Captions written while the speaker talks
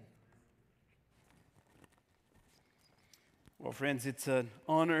Well, friends, it's an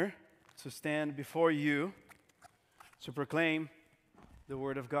honor to stand before you to proclaim the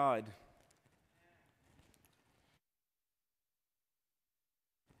Word of God.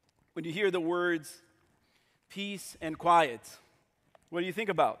 When you hear the words peace and quiet, what do you think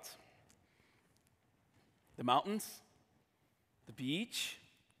about? The mountains? The beach?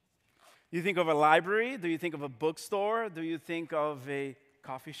 Do you think of a library? Do you think of a bookstore? Do you think of a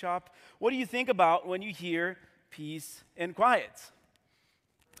coffee shop? What do you think about when you hear peace and quiet?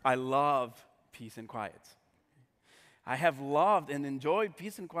 I love peace and quiet. I have loved and enjoyed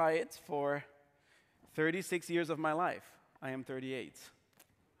peace and quiet for 36 years of my life. I am 38.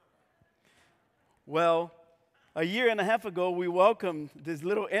 Well, a year and a half ago, we welcomed this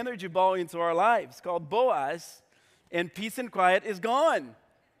little energy ball into our lives called Boaz, and peace and quiet is gone.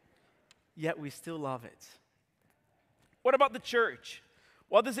 Yet we still love it. What about the church?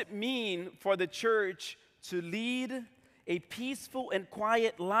 What does it mean for the church to lead a peaceful and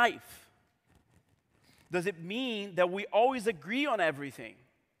quiet life? Does it mean that we always agree on everything?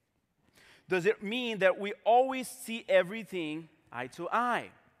 Does it mean that we always see everything eye to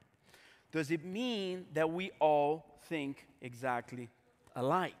eye? Does it mean that we all think exactly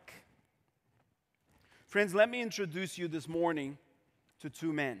alike? Friends, let me introduce you this morning to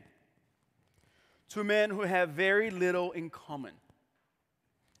two men. Two men who have very little in common.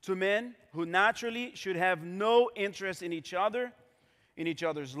 Two men who naturally should have no interest in each other, in each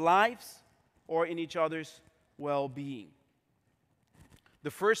other's lives, or in each other's well-being. The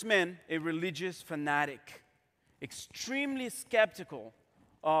first man, a religious fanatic, extremely skeptical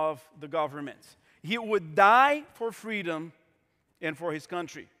of the government. He would die for freedom and for his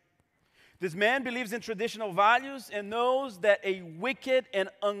country. This man believes in traditional values and knows that a wicked and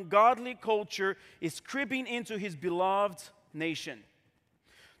ungodly culture is creeping into his beloved nation.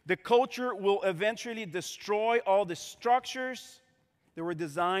 The culture will eventually destroy all the structures that were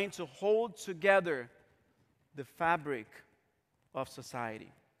designed to hold together the fabric of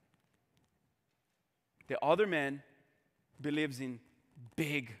society. The other man believes in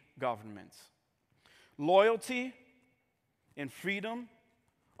big governments. Loyalty and freedom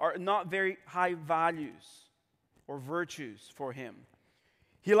are not very high values or virtues for him.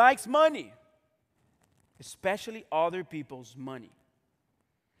 He likes money, especially other people's money.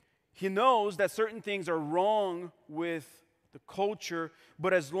 He knows that certain things are wrong with the culture,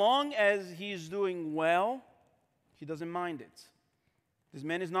 but as long as he is doing well, he doesn't mind it. This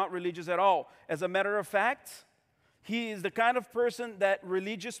man is not religious at all. As a matter of fact, he is the kind of person that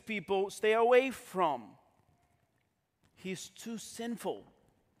religious people stay away from. He's too sinful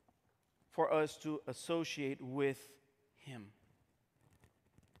for us to associate with him.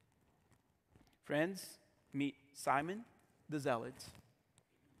 Friends, meet Simon the Zealot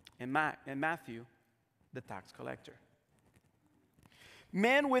and Matthew the tax collector.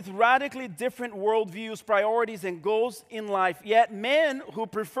 Men with radically different worldviews, priorities, and goals in life, yet men who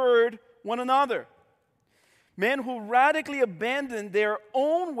preferred one another. Men who radically abandoned their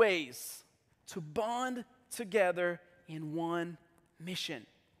own ways to bond together in one mission.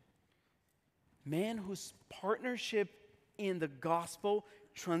 Men whose partnership in the gospel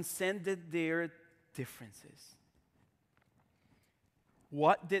transcended their differences.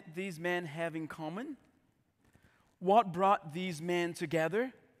 What did these men have in common? What brought these men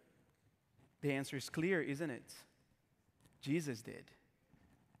together? The answer is clear, isn't it? Jesus did.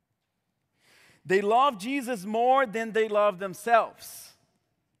 They loved Jesus more than they loved themselves.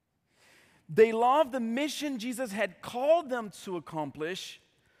 They loved the mission Jesus had called them to accomplish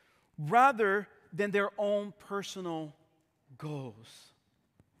rather than their own personal goals.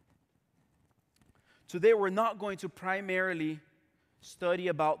 Today we're not going to primarily study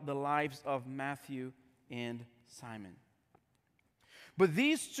about the lives of Matthew and Simon. But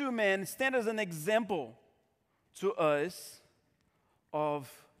these two men stand as an example to us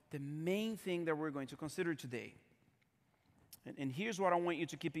of the main thing that we're going to consider today. And here's what I want you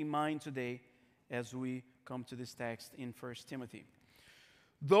to keep in mind today as we come to this text in 1 Timothy.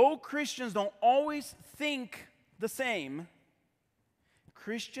 Though Christians don't always think the same,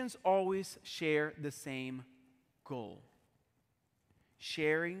 Christians always share the same goal: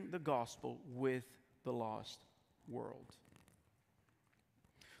 sharing the gospel with the lost world.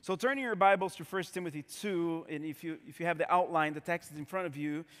 So turn in your Bibles to 1 Timothy 2, and if you have the outline, the text is in front of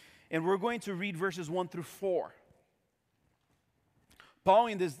you, and we're going to read verses 1 through 4. Paul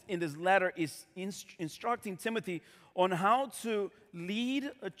in this letter is instructing Timothy on how to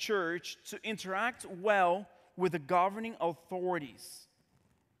lead a church to interact well with the governing authorities.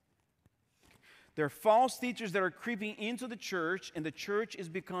 There are false teachers that are creeping into the church, and the church is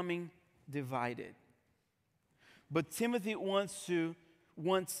becoming divided. But Timothy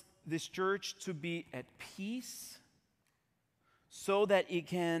wants this church to be at peace so that it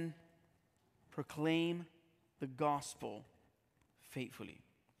can proclaim the gospel faithfully.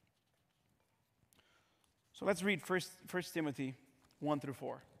 So let's read 1 Timothy 1 through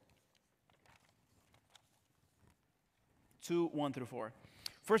 4. 2, 1 through 4.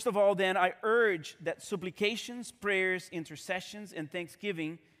 First of all, then, I urge that supplications, prayers, intercessions, and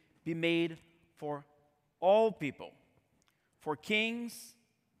thanksgiving be made for all people, for kings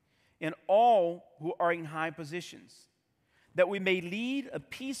and all who are in high positions, that we may lead a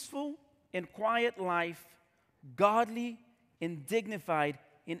peaceful and quiet life, godly and dignified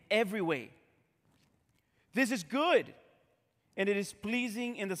in every way. This is good, and it is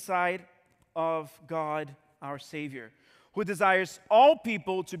pleasing in the sight of God our Savior, who desires all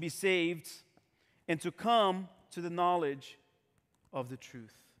people to be saved and to come to the knowledge of the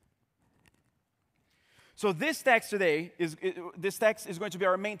truth. So this text is going to be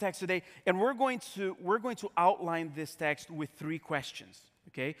our main text today, and we're going to outline this text with 3 questions.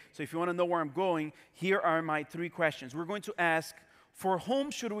 Okay? So if you want to know where I'm going, here are my 3 questions. We're going to ask, for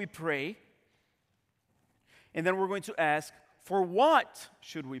whom should we pray? And then we're going to ask, for what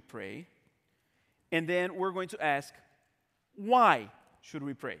should we pray? And then we're going to ask, why should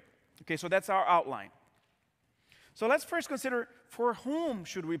we pray? Okay, so that's our outline. So let's first consider, for whom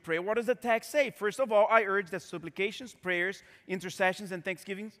should we pray? What does the text say? First of all, I urge that supplications, prayers, intercessions, and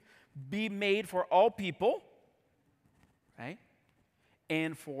thanksgivings be made for all people, right?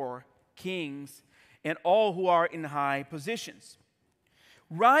 And for kings and all who are in high positions.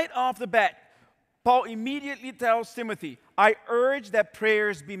 Right off the bat, Paul immediately tells Timothy, I urge that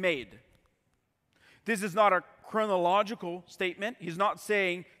prayers be made. This is not a chronological statement. He's not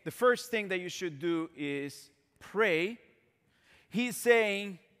saying the first thing that you should do is pray. He's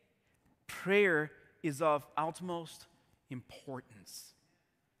saying prayer is of utmost importance.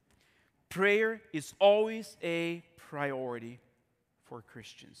 Prayer is always a priority for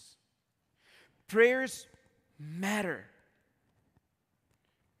Christians. Prayers matter.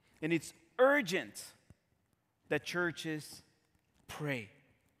 And it's urgent that churches pray.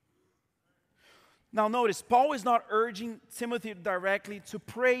 Now notice, Paul is not urging Timothy directly to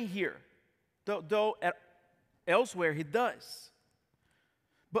pray here, though elsewhere he does.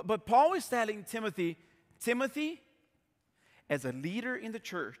 But Paul is telling Timothy, as a leader in the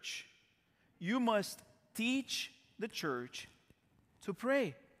church, you must teach the church to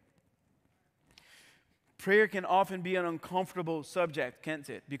pray. Prayer can often be an uncomfortable subject, can't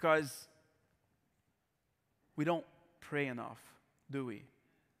it? Because we don't pray enough, do we?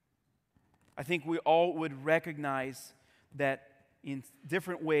 I think we all would recognize that in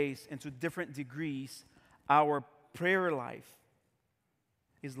different ways and to different degrees, our prayer life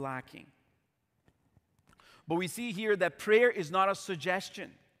is lacking. But we see here that prayer is not a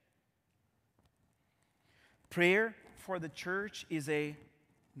suggestion. Prayer for the church is a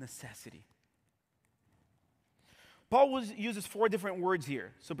necessity. Paul uses 4 different words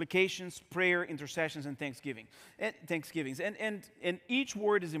here: supplications, prayer, intercessions, and thanksgivings. And each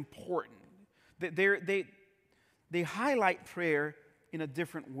word is important. They highlight prayer in a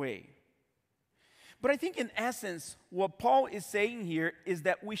different way. But I think in essence, what Paul is saying here is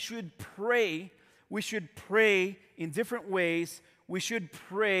that we should pray. We should pray in different ways. We should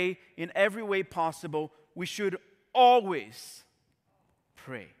pray in every way possible. We should always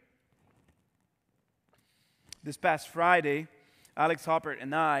pray. This past Friday, Alex Hopper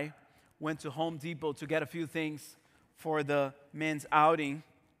and I went to Home Depot to get a few things for the men's outing.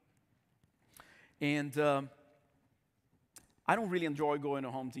 And I don't really enjoy going to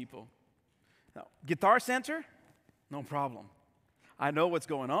Home Depot. Now, Guitar Center, no problem. I know what's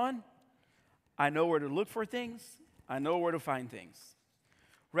going on. I know where to look for things. I know where to find things.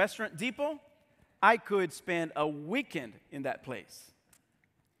 Restaurant Depot, I could spend a weekend in that place.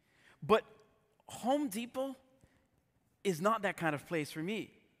 But Home Depot is not that kind of place for me.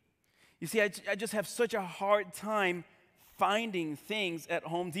 You see, I just have such a hard time finding things at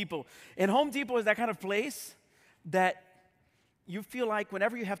Home Depot. And Home Depot is that kind of place that you feel like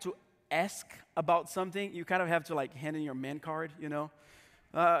whenever you have to ask about something, you kind of have to like hand in your man card, you know.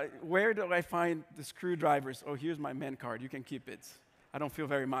 Where do I find the screwdrivers? Oh, here's my man card. You can keep it. I don't feel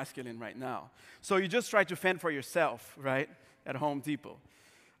very masculine right now. So you just try to fend for yourself, right, at Home Depot.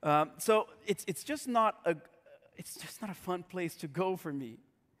 So it's just not a fun place to go for me.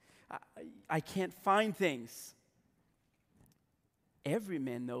 I can't find things. Every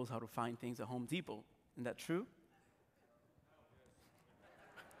man knows how to find things at Home Depot. Isn't that true?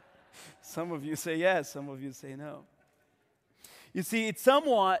 Some of you say yes, some of you say no. You see,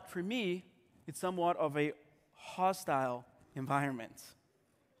 for me, it's somewhat of a hostile environment.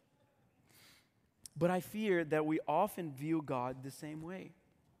 But I fear that we often view God the same way.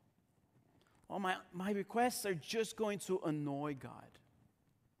 Oh, my requests are just going to annoy God.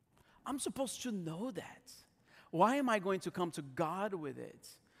 I'm supposed to know that. Why am I going to come to God with it?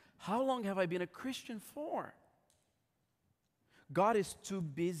 How long have I been a Christian for? God is too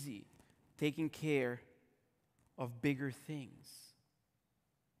busy taking care of bigger things.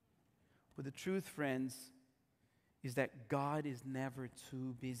 But the truth, friends, is that God is never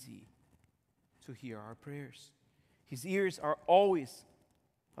too busy to hear our prayers. His ears are always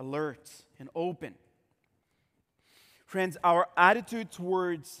alert and open. Friends, our attitude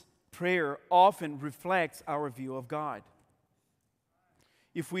towards prayer often reflects our view of God.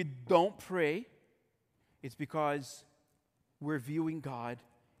 If we don't pray, it's because we're viewing God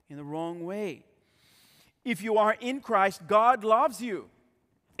in the wrong way. If you are in Christ, God loves you.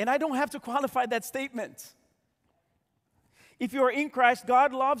 And I don't have to qualify that statement. If you are in Christ,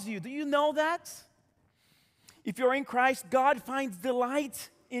 God loves you. Do you know that? If you're in Christ, God finds delight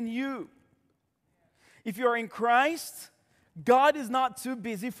in you. If you're in Christ, God is not too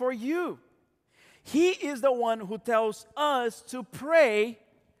busy for you. He is the one who tells us to pray.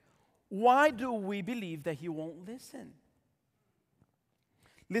 Why do we believe that He won't listen?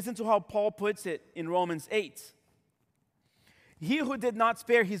 Listen to how Paul puts it in Romans 8. He who did not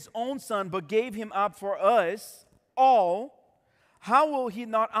spare His own Son, but gave Him up for us all, how will He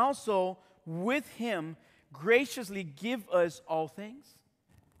not also with Him graciously give us all things?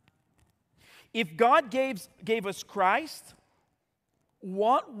 If God gave us Christ,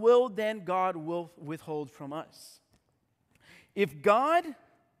 what will then God will withhold from us? If God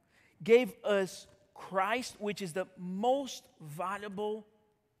gave us Christ, which is the most valuable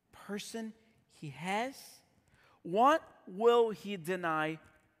person He has, what will He deny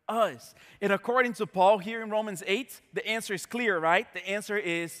us? And according to Paul here in Romans 8, the answer is clear, right? The answer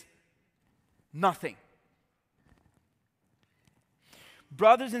is nothing.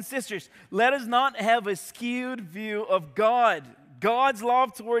 Brothers and sisters, let us not have a skewed view of God. God's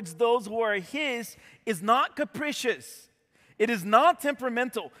love towards those who are His is not capricious. It is not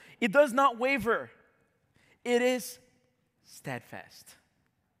temperamental. It does not waver. It is steadfast.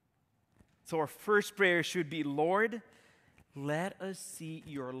 So our first prayer should be, Lord, let us see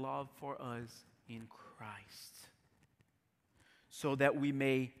your love for us in Christ, so that we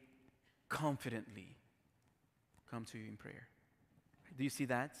may confidently come to you in prayer. Do you see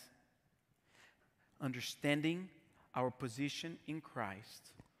that? Understanding our position in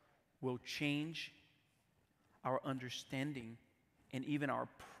Christ will change our understanding and even our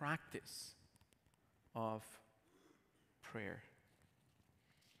practice of prayer.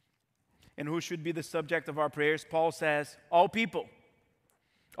 And who should be the subject of our prayers? Paul says, all people,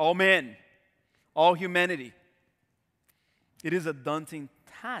 all men, all humanity. It is a daunting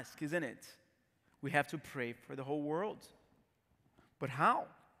task, isn't it? We have to pray for the whole world. But how?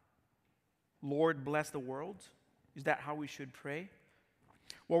 Lord, bless the world? Is that how we should pray?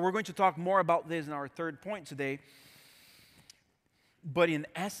 Well, we're going to talk more about this in our third point today. But in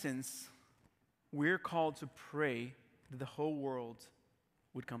essence, we're called to pray that the whole world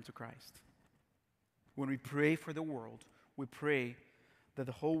would come to Christ. When we pray for the world, we pray that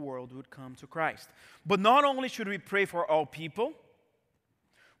the whole world would come to Christ. But not only should we pray for all people,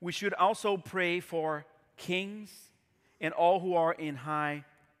 we should also pray for kings and all who are in high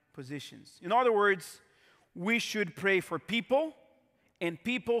positions. In other words, we should pray for people and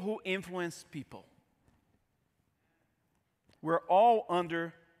people who influence people. We're all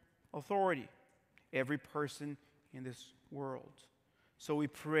under authority, every person in this world. So we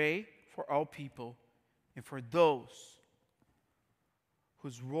pray for all people and for those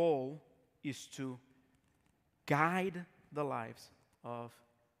whose role is to guide the lives of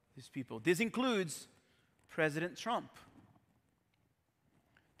these people. This includes President Trump.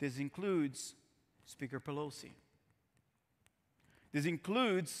 This includes Speaker Pelosi. This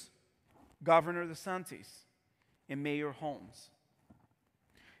includes Governor DeSantis and Mayor Holmes.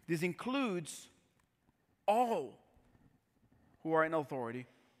 This includes all who are in authority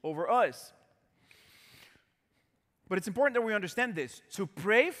over us. But it's important that we understand this. To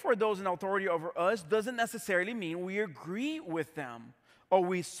pray for those in authority over us doesn't necessarily mean we agree with them or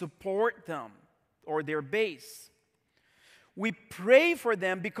we support them or their base. We pray for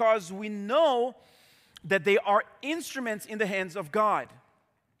them because we know that they are instruments in the hands of God.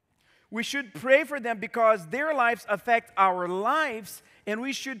 We should pray for them because their lives affect our lives, and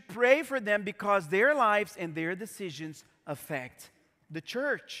we should pray for them because their lives and their decisions affect the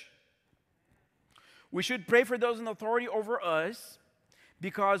church. We should pray for those in authority over us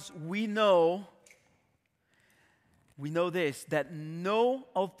because we know we know this, that no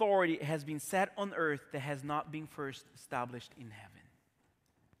authority has been set on earth that has not been first established in heaven.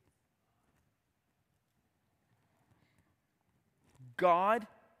 God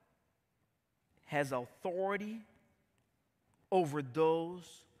has authority over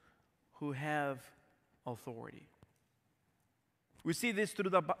those who have authority. We see this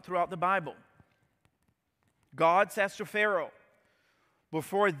throughout the Bible. God says to Pharaoh,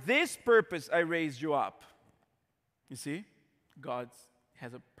 "For this purpose I raised you up." You see, God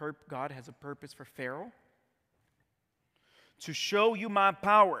has a purpose for Pharaoh. "To show you my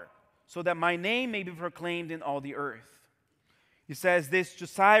power, so that my name may be proclaimed in all the earth." He says this to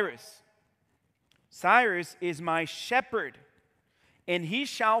Cyrus. "Cyrus is my shepherd, and he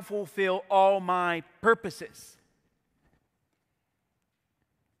shall fulfill all my purposes."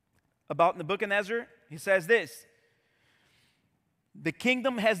 About Nebuchadnezzar, he says this: "The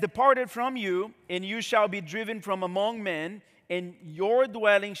kingdom has departed from you, and you shall be driven from among men, and your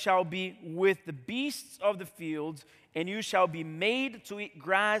dwelling shall be with the beasts of the field, and you shall be made to eat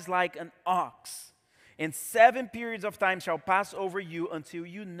grass like an ox. And 7 periods of time shall pass over you until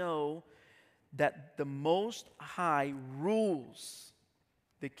you know that the Most High rules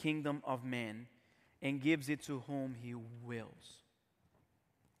the kingdom of men and gives it to whom he wills."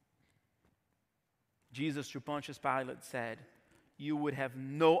 Jesus to Pontius Pilate said, "You would have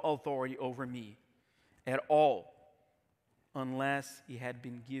no authority over me at all unless it had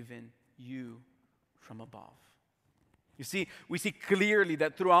been given you from above." You see, we see clearly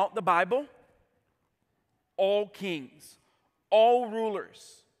that throughout the Bible, all kings, all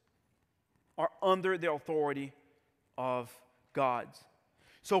rulers are under the authority of God.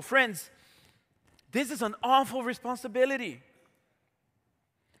 So friends, this is an awful responsibility.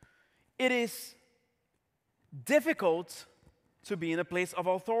 It is difficult to be in a place of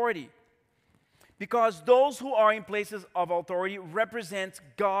authority, because those who are in places of authority represent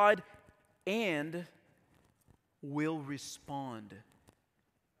God and will respond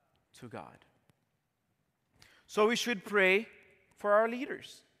to God. So we should pray for our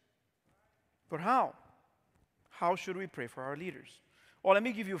leaders. But how? How should we pray for our leaders? Well, let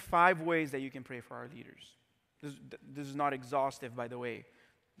me give you 5 ways that you can pray for our leaders. This is not exhaustive, by the way.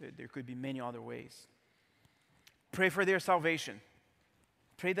 There could be many other ways. Pray for their salvation.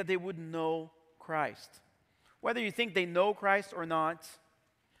 Pray that they would know Christ. Whether you think they know Christ or not,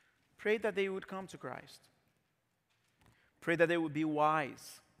 pray that they would come to Christ. Pray that they would be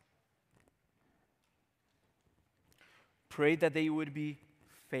wise. Pray that they would be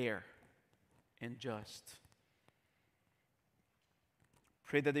fair and just.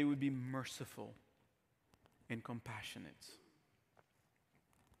 Pray that they would be merciful and compassionate.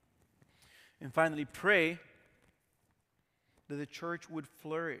 And finally, pray that the church would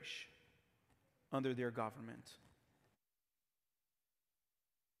flourish under their government.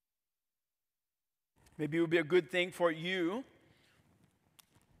 Maybe it would be a good thing for you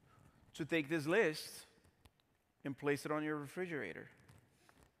to take this list and place it on your refrigerator.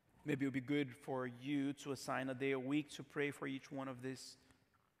 Maybe it would be good for you to assign a day a week to pray for each one of these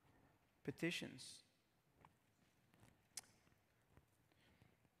petitions.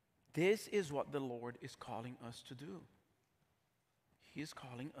 This is what the Lord is calling us to do. He is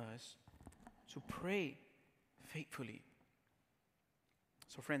calling us to pray faithfully.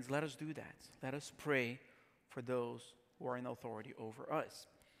 So friends, let us do that. Let us pray for those who are in authority over us.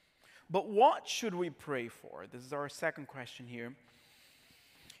 But what should we pray for? This is our second question here.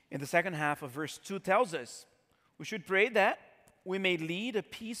 In the second half of verse 2 tells us, we should pray that we may lead a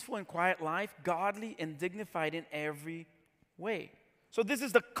peaceful and quiet life, godly and dignified in every way. So this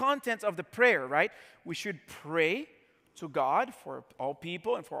is the content of the prayer, right? We should pray to God for all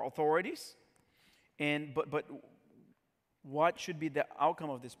people and for authorities. But what should be the outcome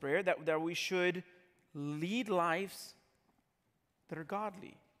of this prayer? That we should lead lives that are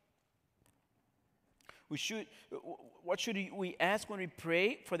godly. What should we ask when we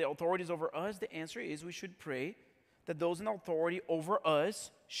pray for the authorities over us? The answer is we should pray that those in authority over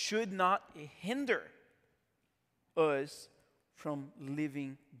us should not hinder us from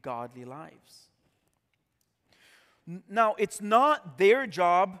living godly lives. Now, it's not their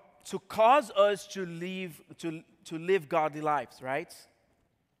job to cause us to live godly lives, right?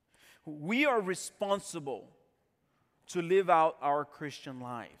 We are responsible to live out our Christian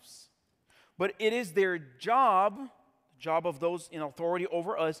lives. But it is their job of those in authority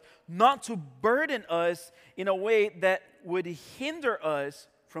over us, not to burden us in a way that would hinder us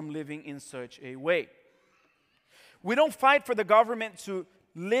from living in such a way. We don't fight for the government to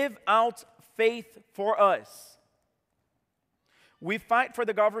live out faith for us. We fight for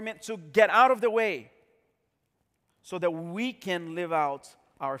the government to get out of the way so that we can live out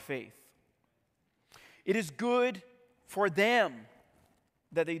our faith. It is good for them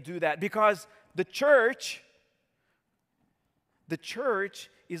that they do that, because the church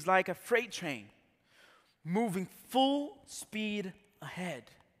is like a freight train moving full speed ahead.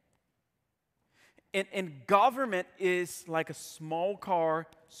 And government is like a small car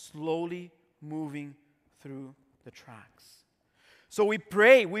slowly moving through the tracks. So we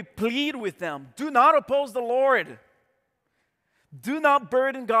pray, we plead with them. Do not oppose the Lord. Do not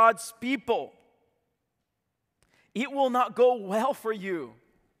burden God's people. It will not go well for you.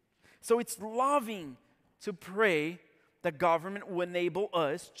 So it's loving to pray that government will enable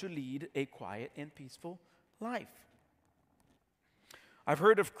us to lead a quiet and peaceful life. I've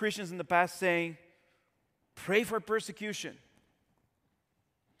heard of Christians in the past saying, pray for persecution.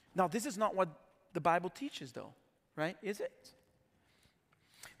 Now, this is not what the Bible teaches, though, right? Is it?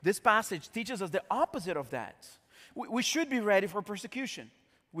 This passage teaches us the opposite of that. We should be ready for persecution.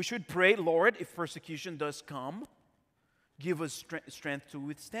 We should pray, Lord, if persecution does come, give us strength to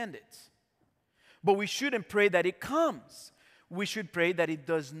withstand it. But we shouldn't pray that it comes. We should pray that it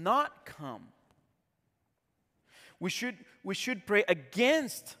does not come. We should pray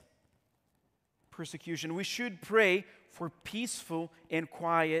against persecution. We should pray for peaceful and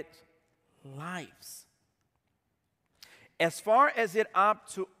quiet lives. As far as it's up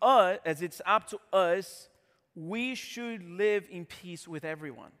to us, we should live in peace with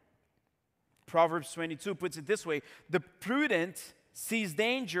everyone. Proverbs 22 puts it this way: the prudent sees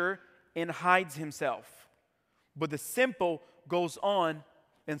danger and hides himself, but the simple goes on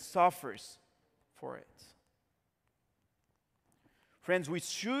and suffers for it. Friends, we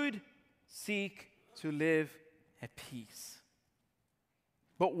should seek to live at peace.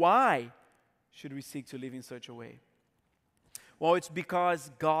 But why should we seek to live in such a way? Well, it's because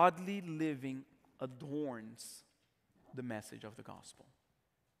godly living adorns the message of the gospel.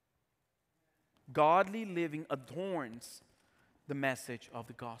 Godly living adorns the message of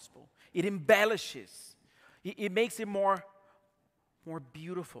the gospel. It embellishes. It makes it more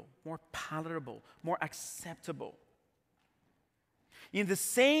beautiful, more palatable, more acceptable. In the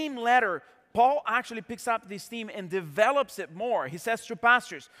same letter, Paul actually picks up this theme and develops it more. He says to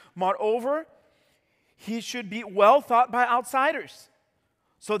pastors, moreover, he should be well thought by outsiders,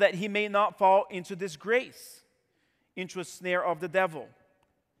 so that he may not fall into disgrace, into a snare of the devil.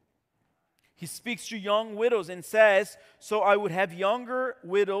 He speaks to young widows and says, so I would have younger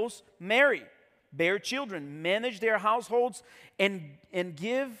widows marry, bear children, manage their households, and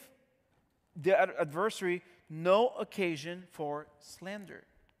give the adversary no occasion for slander.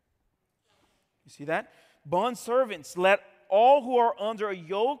 You see that? Bondservants, let all who are under a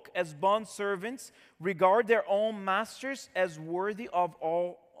yoke as bondservants regard their own masters as worthy of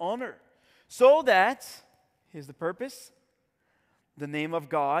all honor, so that, here's the purpose, the name of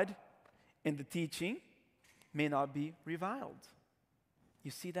God and the teaching may not be reviled.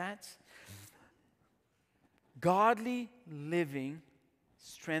 You see that? Godly living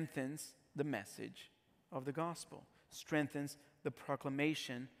strengthens the message of the gospel, strengthens the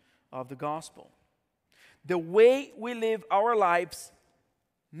proclamation of the gospel. The way we live our lives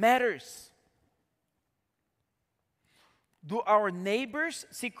matters. Do our neighbors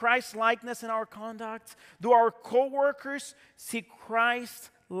see Christ-likeness in our conduct? Do our co-workers see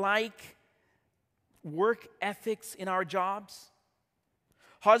Christ-like work ethics in our jobs?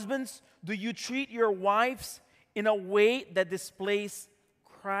 Husbands, do you treat your wives in a way that displays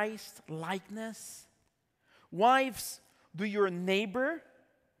Christ-likeness? Wives, do your neighbor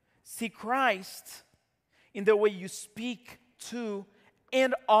see Christ in the way you speak to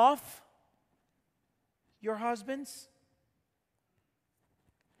and of your husbands?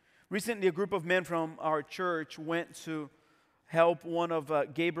 Recently, a group of men from our church went to help one of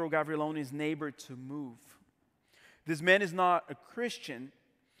Gabriel Gavrilone's neighbor to move. This man is not a Christian,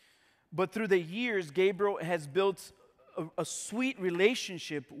 but through the years, Gabriel has built a sweet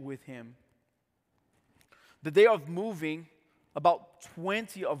relationship with him. The day of moving, about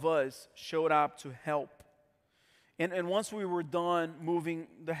 20 of us showed up to help. And once we were done moving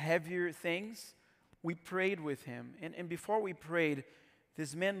the heavier things, we prayed with him. And before we prayed,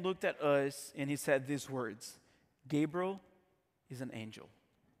 this man looked at us and he said these words: Gabriel is an angel.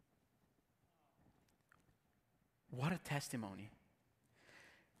 What a testimony.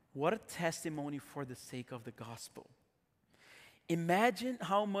 What a testimony for the sake of the gospel. Imagine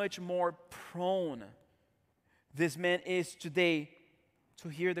how much more prone this man is today to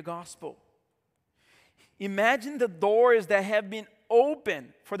hear the gospel. Imagine the doors that have been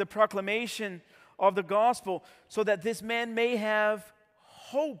opened for the proclamation of the gospel so that this man may have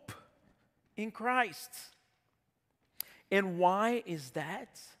hope in Christ. And why is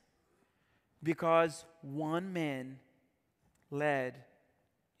that? Because one man led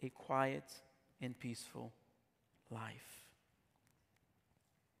a quiet and peaceful life.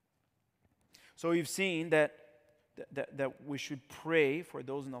 So we've seen that we should pray for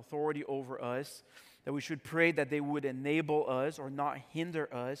those in authority over us, that we should pray that they would enable us or not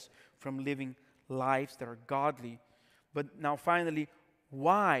hinder us from living lives that are godly. But now finally,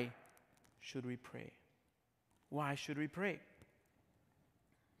 why should we pray? Why should we pray?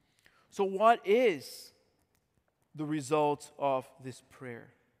 So what is the result of this prayer?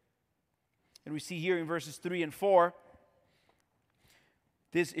 And we see here in verses 3 and 4,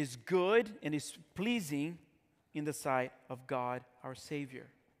 this is good and is pleasing in the sight of God our Savior,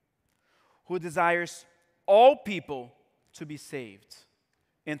 who desires all people to be saved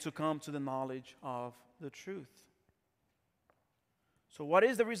and to come to the knowledge of the truth. So what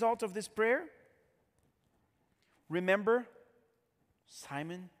is the result of this prayer? Remember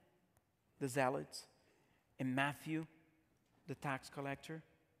Simon the Zealot and Matthew the tax collector?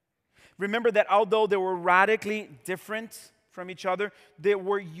 Remember that although they were radically different from each other, they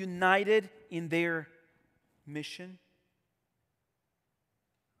were united in their mission.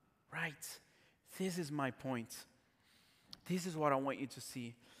 Right. This is my point. This is what I want you to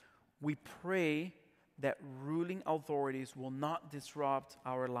see. We pray that ruling authorities will not disrupt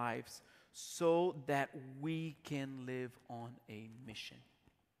our lives so that we can live on a mission.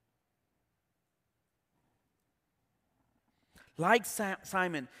 Like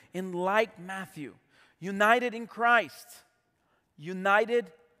Simon and like Matthew, united in Christ,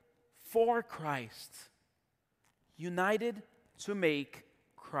 united for Christ, united to make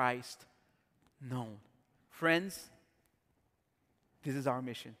Christ known. Friends, this is our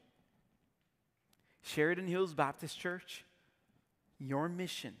mission. Sheridan Hills Baptist Church, your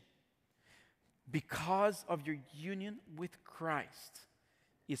mission, because of your union with Christ,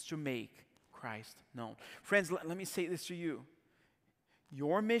 is to make Christ known. Friends, let me say this to you.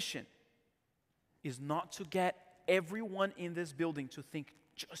 Your mission is not to get everyone in this building to think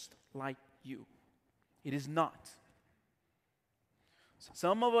just like you. It is not.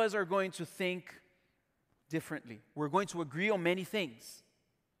 Some of us are going to think differently. We're going to agree on many things.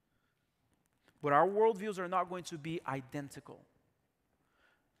 But our worldviews are not going to be identical.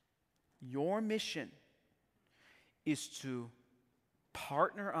 Your mission is to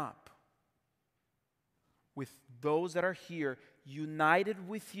partner up with those that are here, united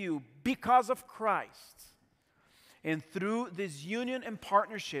with you because of Christ. And through this union and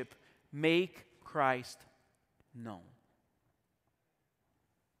partnership, make Christ known.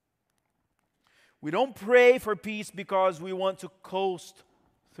 We don't pray for peace because we want to coast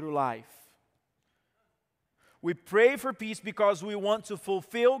through life. We pray for peace because we want to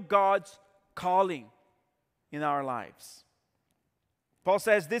fulfill God's calling in our lives. Paul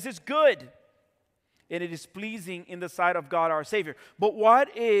says this is good and it is pleasing in the sight of God our Savior. But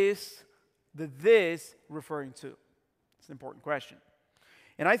what is the this referring to? It's an important question.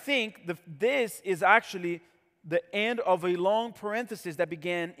 And I think this is actually the end of a long parenthesis that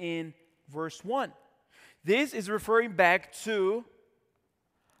began in verse 1. This is referring back to,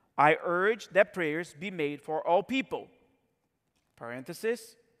 I urge that prayers be made for all people.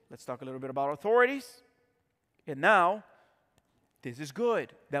 Parenthesis, let's talk a little bit about authorities. And now, this is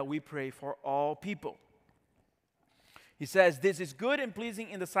good that we pray for all people. He says, this is good and pleasing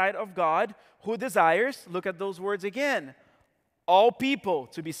in the sight of God, who desires, look at those words again, all people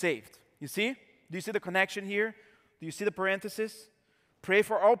to be saved. You see? Do you see the connection here? Do you see the parenthesis? Pray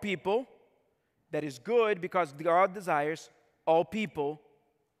for all people. That is good because God desires all people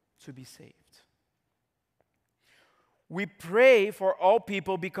to be saved. We pray for all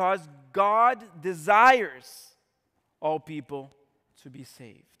people because God desires all people to be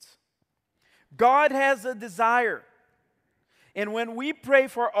saved. God has a desire. And when we pray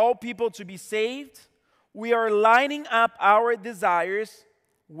for all people to be saved, we are lining up our desires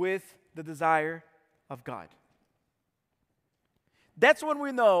with the desire of God. That's when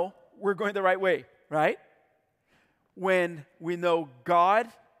we know we're going the right way, right? When we know God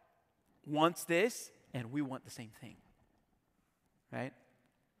wants this and we want the same thing, right?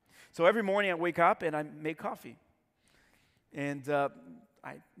 So every morning I wake up and I make coffee. And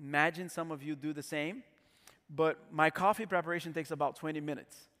I imagine some of you do the same, but my coffee preparation takes about 20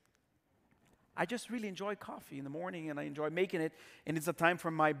 minutes. I just really enjoy coffee in the morning and I enjoy making it, and it's a time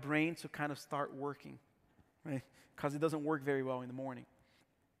for my brain to kind of start working, right? Because it doesn't work very well in the morning.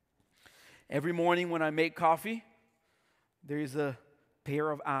 Every morning when I make coffee, there is a pair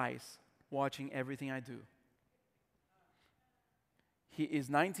of eyes watching everything I do. He is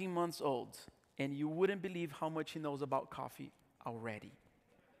 19 months old, and you wouldn't believe how much he knows about coffee already.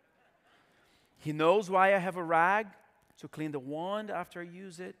 He knows why I have a rag to clean the wand after I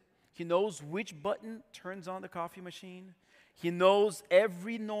use it. He knows which button turns on the coffee machine. He knows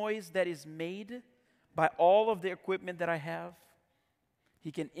every noise that is made by all of the equipment that I have.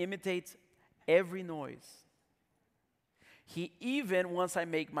 He can imitate every noise. He even, once I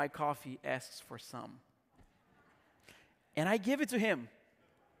make my coffee, asks for some. And I give it to him.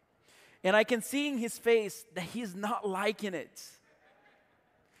 And I can see in his face that he's not liking it.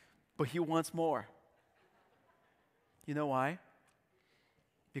 But he wants more. You know why?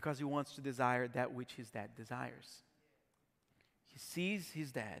 Because he wants to desire that which his dad desires. He sees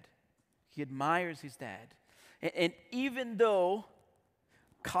his dad. He admires his dad. And even though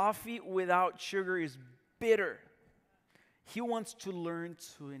coffee without sugar is bitter, he wants to learn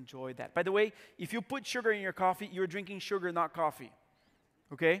to enjoy that. By the way, if you put sugar in your coffee, you're drinking sugar, not coffee.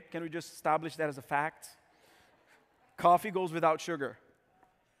 Okay? Can we just establish that as a fact? Coffee goes without sugar.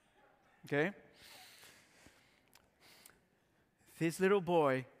 Okay? This little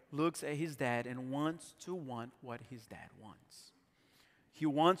boy looks at his dad and wants to want what his dad wants. He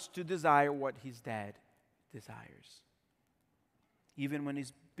wants to desire what his dad desires. Even when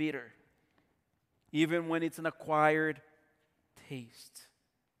it's bitter. Even when it's an acquired taste.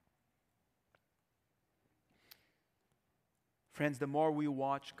 Friends, the more we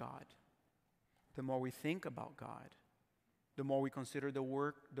watch God, the more we think about God, the more we consider the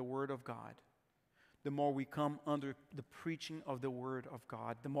Word of God, the more we come under the preaching of the Word of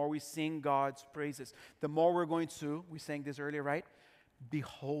God, the more we sing God's praises, the more we're going to, we sang this earlier, right?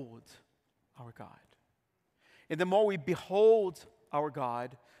 Behold our God. And the more we behold our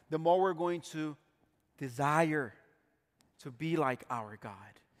God, the more we're going to desire to be like our God.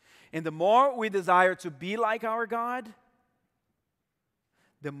 And the more we desire to be like our God,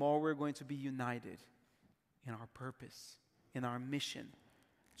 the more we're going to be united in our purpose, in our mission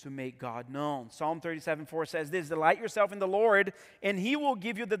to make God known. Psalm 37:4 says this, delight yourself in the Lord, and He will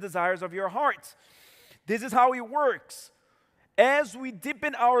give you the desires of your heart. This is how He works. As we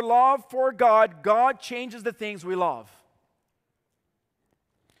deepen our love for God, God changes the things we love.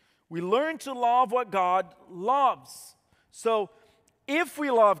 We learn to love what God loves. So, if we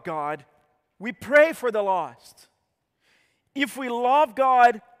love God, we pray for the lost. If we love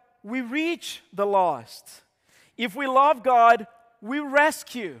God, we reach the lost. If we love God, we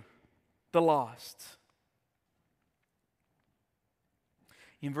rescue the lost.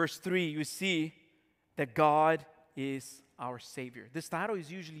 In verse 3, you see that God is our Savior. This title is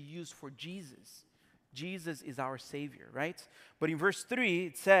usually used for Jesus. Jesus is our Savior, right? But in verse 3,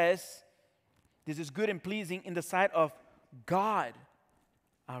 it says, this is good and pleasing in the sight of God,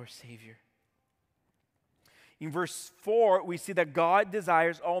 our Savior. In verse 4, we see that God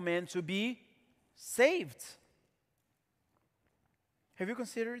desires all men to be saved. Have you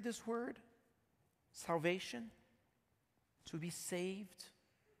considered this word? Salvation? To be saved?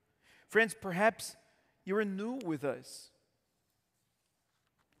 Friends, perhaps you're new with us.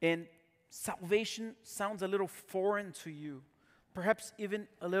 And salvation sounds a little foreign to you. Perhaps even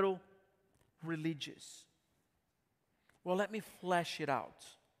a little religious. Well, let me flesh it out.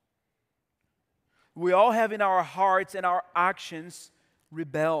 We all have in our hearts and our actions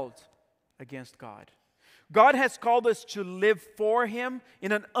rebelled against God. God has called us to live for Him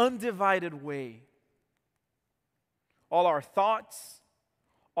in an undivided way. All our thoughts,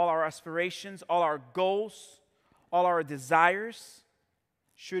 all our aspirations, all our goals, all our desires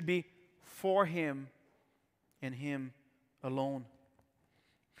should be for Him and Him alone.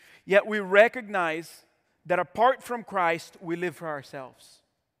 Yet we recognize that apart from Christ, we live for ourselves.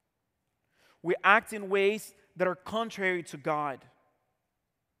 We act in ways that are contrary to God.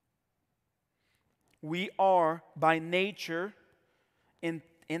 We are, by nature,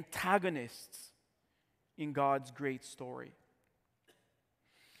 antagonists in God's great story.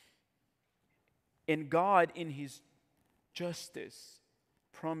 And God, in His justice,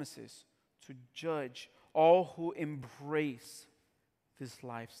 promises to judge all who embrace this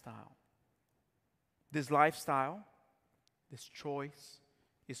lifestyle. This lifestyle, this choice,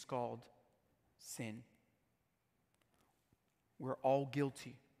 is called sin. We're all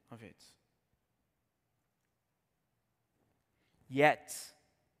guilty of it. Yet,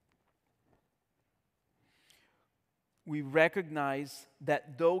 we recognize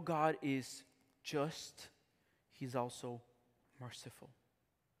that though God is just, He's also merciful.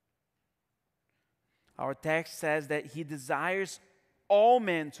 Our text says that He desires all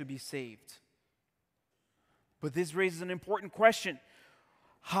men to be saved. But this raises an important question.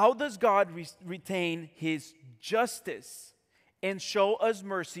 How does God retain His justice and show us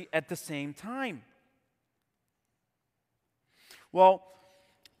mercy at the same time. Well,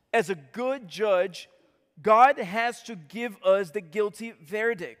 as a good judge, God has to give us the guilty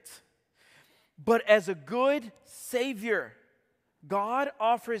verdict. But as a good Savior, God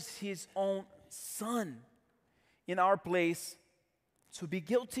offers His own Son in our place to be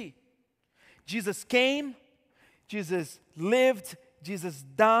guilty. Jesus came, Jesus lived, Jesus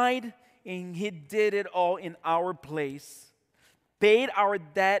died, and He did it all in our place, paid our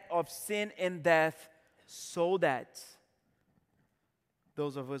debt of sin and death so that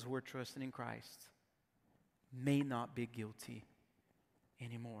those of us who are trusting in Christ may not be guilty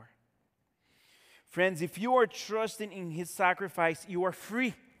anymore. Friends, if you are trusting in His sacrifice, you are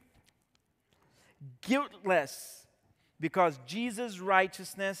free, guiltless, because Jesus'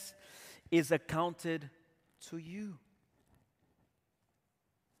 righteousness is accounted to you.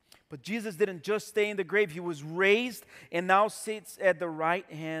 But Jesus didn't just stay in the grave. He was raised and now sits at the right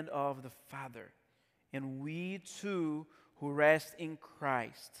hand of the Father. And we too, who rest in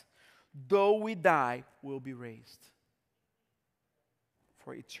Christ, though we die, will be raised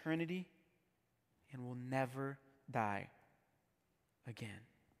for eternity and will never die again.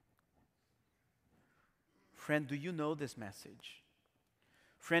 Friend, do you know this message?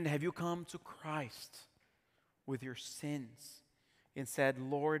 Friend, have you come to Christ with your sins and said,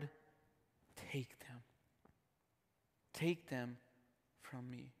 Lord, take them. Take them from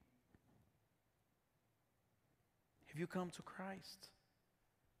me. Have you come to Christ?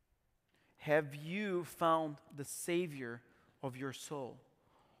 Have you found the Savior of your soul?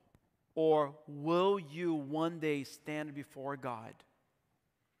 Or will you one day stand before God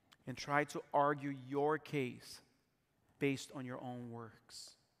and try to argue your case based on your own works?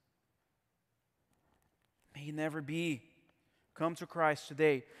 May it never be. Come to Christ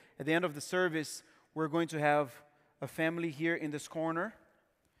today. At the end of the service, we're going to have a family here in this corner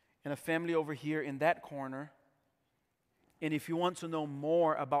and a family over here in that corner. And if you want to know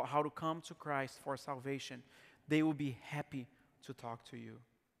more about how to come to Christ for salvation, they will be happy to talk to you.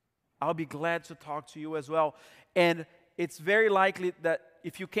 I'll be glad to talk to you as well. And it's very likely that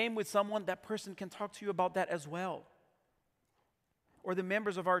if you came with someone, that person can talk to you about that as well. Or the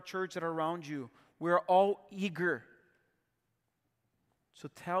members of our church that are around you. We're all eager to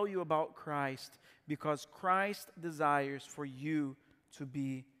tell you about Christ because Christ desires for you to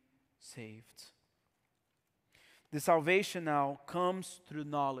be saved. The salvation now comes through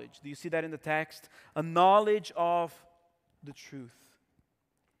knowledge. Do you see that in the text? A knowledge of the truth.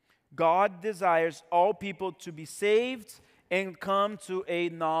 God desires all people to be saved and come to a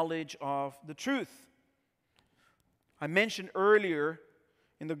knowledge of the truth. I mentioned earlier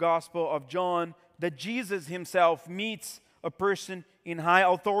in the Gospel of John that Jesus Himself meets a person in high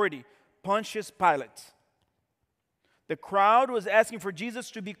authority, Pontius Pilate. The crowd was asking for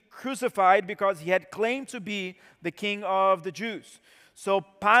Jesus to be crucified because He had claimed to be the King of the Jews. So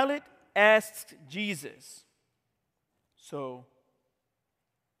Pilate asked Jesus, "So,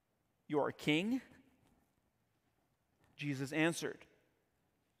 you are king?" Jesus answered,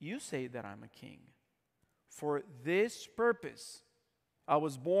 "You say that I'm a king. For this purpose I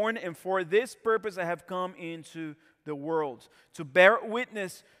was born, and for this purpose I have come into the world, to bear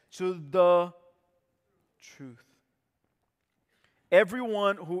witness to the truth.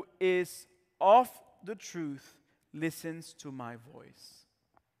 Everyone who is of the truth listens to my voice."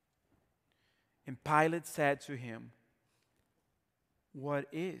 And Pilate said to him, "What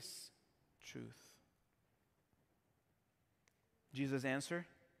is truth?" Jesus answered,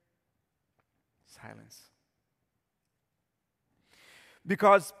 "Silence."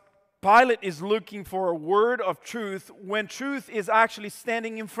 Because Pilate is looking for a word of truth when truth is actually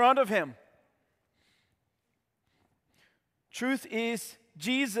standing in front of him. Truth is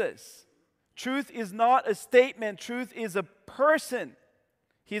Jesus. Truth is not a statement. Truth is a person.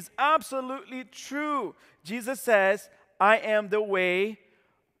 He's absolutely true. Jesus says, "I am the way,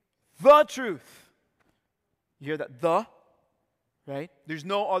 the truth." You hear that? The, right? There's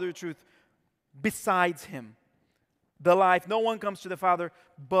no other truth besides Him. The life. No one comes to the Father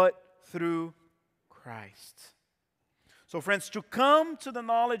but through Christ. So friends, to come to the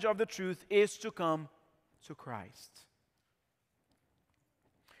knowledge of the truth is to come to Christ.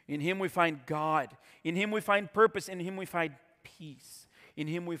 In Him we find God. In Him we find purpose. In Him we find peace. In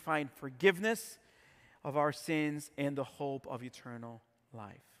Him we find forgiveness of our sins and the hope of eternal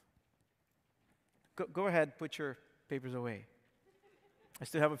life. Go ahead, put your papers away. I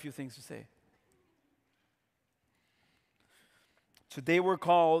still have a few things to say. Today we're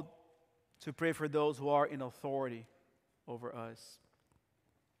called to pray for those who are in authority over us.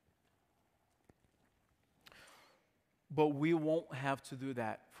 But we won't have to do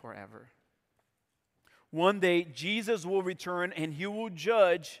that forever. One day, Jesus will return and he will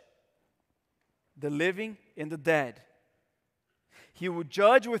judge the living and the dead. He will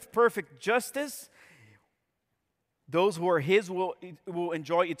judge with perfect justice. Those who are his will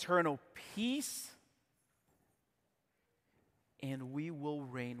enjoy eternal peace, and we will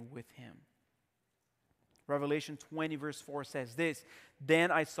reign with him. Revelation 20 verse 4 says this,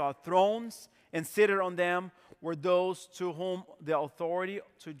 "Then I saw thrones, and seated on them were those to whom the authority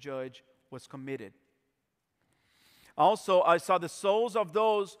to judge was committed. Also, I saw the souls of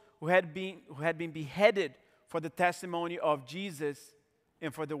those who had been beheaded for the testimony of Jesus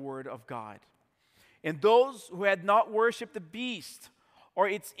and for the word of God. And those who had not worshipped the beast or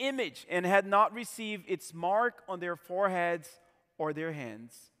its image and had not received its mark on their foreheads or their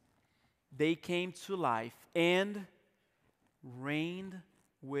hands, they came to life and reigned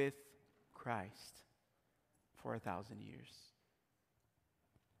with Christ for 1,000 years."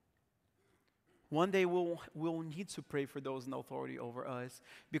 One day we'll need to pray for those in authority over us,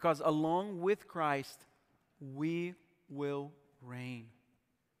 because along with Christ, we will reign.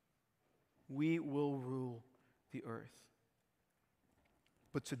 We will rule the earth.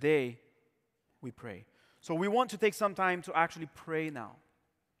 But today, we pray. So we want to take some time to actually pray now.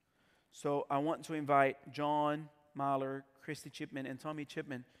 So I want to invite John Mahler, Christy Chipman, and Tommy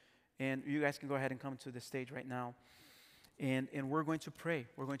Chipman, and you guys can go ahead and come to the stage right now. And we're going to pray.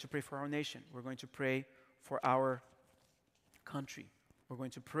 We're going to pray for our nation. We're going to pray for our country. We're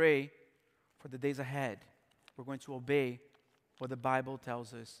going to pray for the days ahead. We're going to obey what the Bible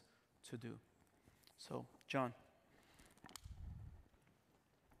tells us to do. So, John.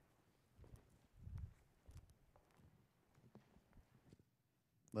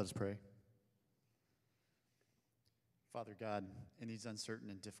 Let us pray. Father God, in these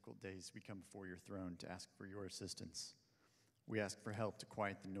uncertain and difficult days, we come before your throne to ask for your assistance. We ask for help to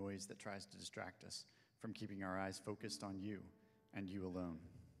quiet the noise that tries to distract us from keeping our eyes focused on you and you alone.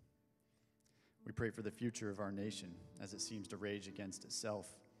 We pray for the future of our nation as it seems to rage against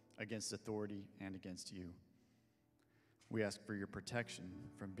itself, against authority, and against you. We ask for your protection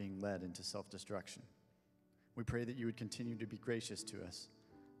from being led into self-destruction. We pray that you would continue to be gracious to us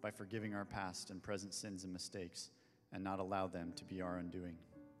by forgiving our past and present sins and mistakes and not allow them to be our undoing.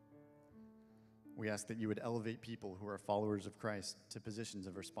 We ask that you would elevate people who are followers of Christ to positions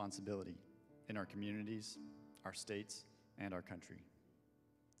of responsibility in our communities, our states, and our country.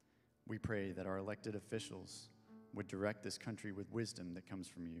 We pray that our elected officials would direct this country with wisdom that comes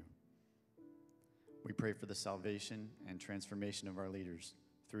from you. We pray for the salvation and transformation of our leaders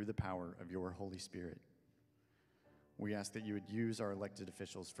through the power of your Holy Spirit. We ask that you would use our elected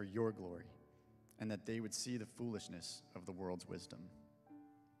officials for your glory and that they would see the foolishness of the world's wisdom.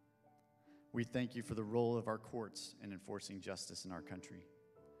 We thank you for the role of our courts in enforcing justice in our country.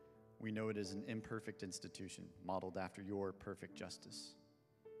 We know it is an imperfect institution modeled after your perfect justice.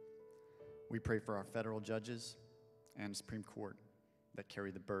 We pray for our federal judges and Supreme Court that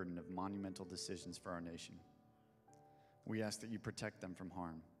carry the burden of monumental decisions for our nation. We ask that you protect them from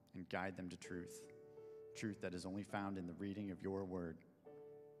harm and guide them to truth that is only found in the reading of your word.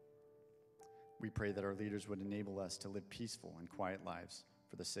 We pray that our leaders would enable us to live peaceful and quiet lives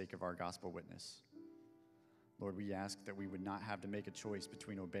for the sake of our gospel witness. Lord, we ask that we would not have to make a choice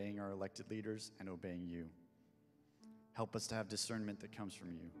between obeying our elected leaders and obeying you. Help us to have discernment that comes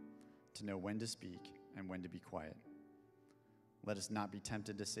from you, to know when to speak and when to be quiet. Let us not be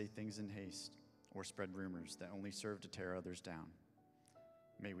tempted to say things in haste or spread rumors that only serve to tear others down.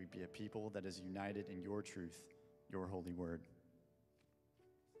 May we be a people that is united in your truth, your holy word.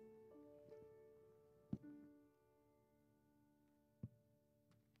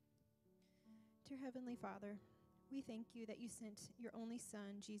 Dear Heavenly Father, we thank you that you sent your only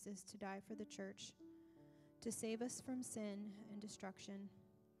Son, Jesus, to die for the church, to save us from sin and destruction.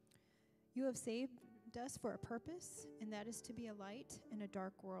 You have saved us for a purpose, and that is to be a light in a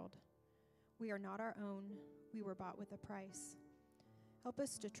dark world. We are not our own. We were bought with a price. Help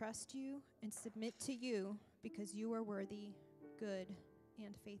us to trust you and submit to you because you are worthy, good,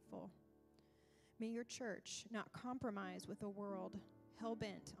 and faithful. May your church not compromise with a world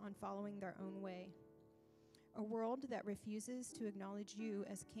hell-bent on following their own way, a world that refuses to acknowledge you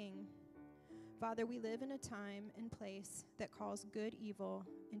as King. Father, we live in a time and place that calls good evil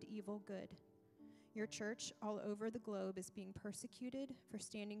and evil good. Your church all over the globe is being persecuted for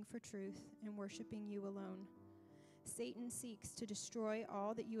standing for truth and worshiping you alone. Satan seeks to destroy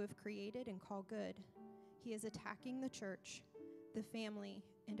all that you have created and call good. He is attacking the church, the family,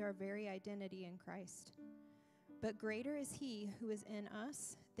 and our very identity in Christ. But greater is he who is in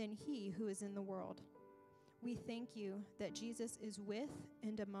us than he who is in the world. We thank you that Jesus is with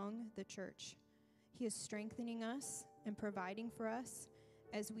and among the church. He is strengthening us and providing for us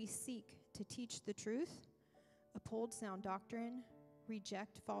as we seek to teach the truth, uphold sound doctrine,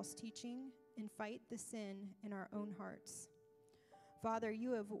 reject false teaching, and fight the sin in our own hearts. Father,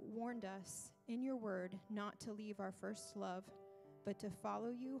 you have warned us in your word not to leave our first love, but to follow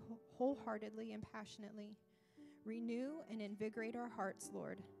you wholeheartedly and passionately. Renew and invigorate our hearts,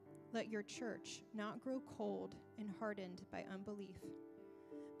 Lord. Let your church not grow cold and hardened by unbelief,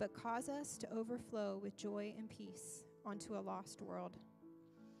 but cause us to overflow with joy and peace onto a lost world.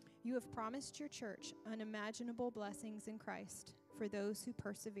 You have promised your church unimaginable blessings in Christ for those who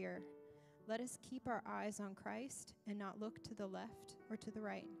persevere. Let us keep our eyes on Christ and not look to the left or to the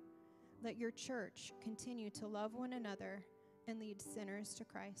right. Let your church continue to love one another and lead sinners to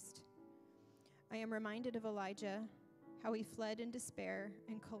Christ. I am reminded of Elijah, how he fled in despair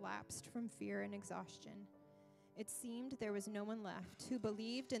and collapsed from fear and exhaustion. It seemed there was no one left who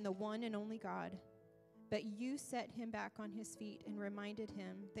believed in the one and only God. But you set him back on his feet and reminded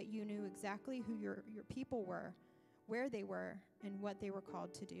him that you knew exactly who your people were, where they were, and what they were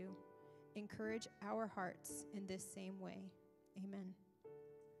called to do. Encourage our hearts in this same way. Amen.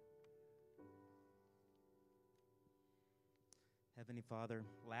 Heavenly Father,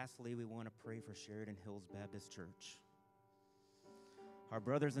 lastly, we want to pray for Sheridan Hills Baptist Church. Our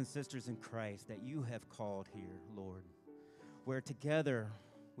brothers and sisters in Christ that you have called here, Lord, where together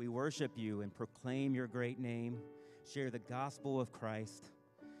we worship you and proclaim your great name, share the gospel of Christ,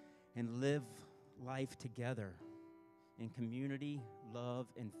 and live life together in community, love,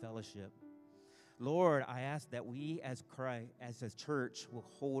 and fellowship. Lord, I ask that we as a church will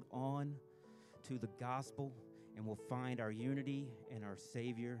hold on to the gospel and will find our unity in our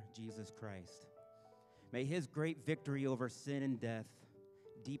Savior, Jesus Christ. May his great victory over sin and death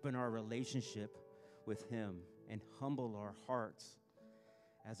deepen our relationship with him and humble our hearts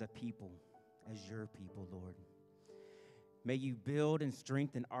as a people, as your people, Lord. May you build and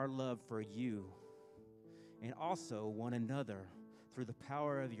strengthen our love for you and also one another through the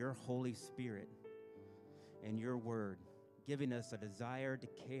power of your Holy Spirit and your word, giving us a desire to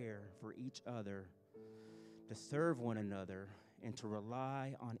care for each other, to serve one another, and to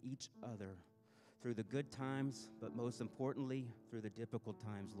rely on each other through the good times, but most importantly, through the difficult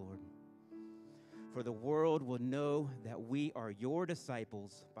times, Lord. For the world will know that we are your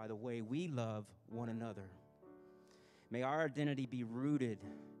disciples by the way we love one another. May our identity be rooted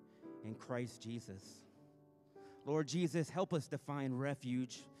in Christ Jesus. Lord Jesus, help us to find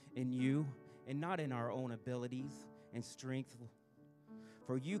refuge in you and not in our own abilities and strength.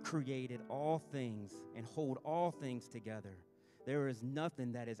 For you created all things and hold all things together. There is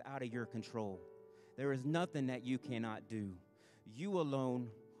nothing that is out of your control. There is nothing that you cannot do. You alone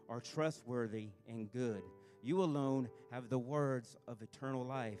are trustworthy and good. You alone have the words of eternal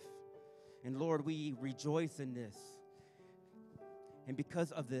life. And Lord, we rejoice in this. And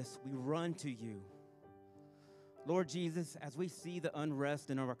because of this, we run to you. Lord Jesus, as we see the unrest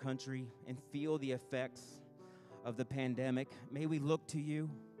in our country and feel the effects of the pandemic, may we look to you,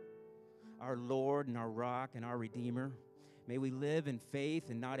 our Lord and our rock and our Redeemer. May we live in faith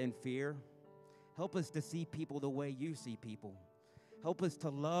and not in fear. Help us to see people the way you see people. Help us to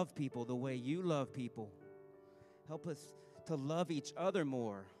love people the way you love people. Help us to love each other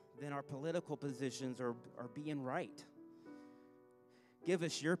more than our political positions are being right. Give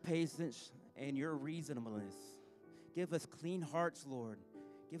us your patience and your reasonableness. Give us clean hearts, Lord.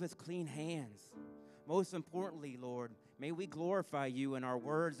 Give us clean hands. Most importantly, Lord, may we glorify you in our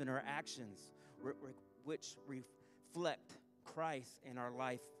words and our actions, which reflect Christ in our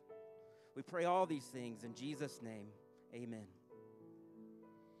life. We pray all these things in Jesus' name. Amen.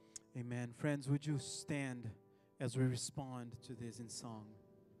 Amen. Friends, would you stand as we respond to this in song?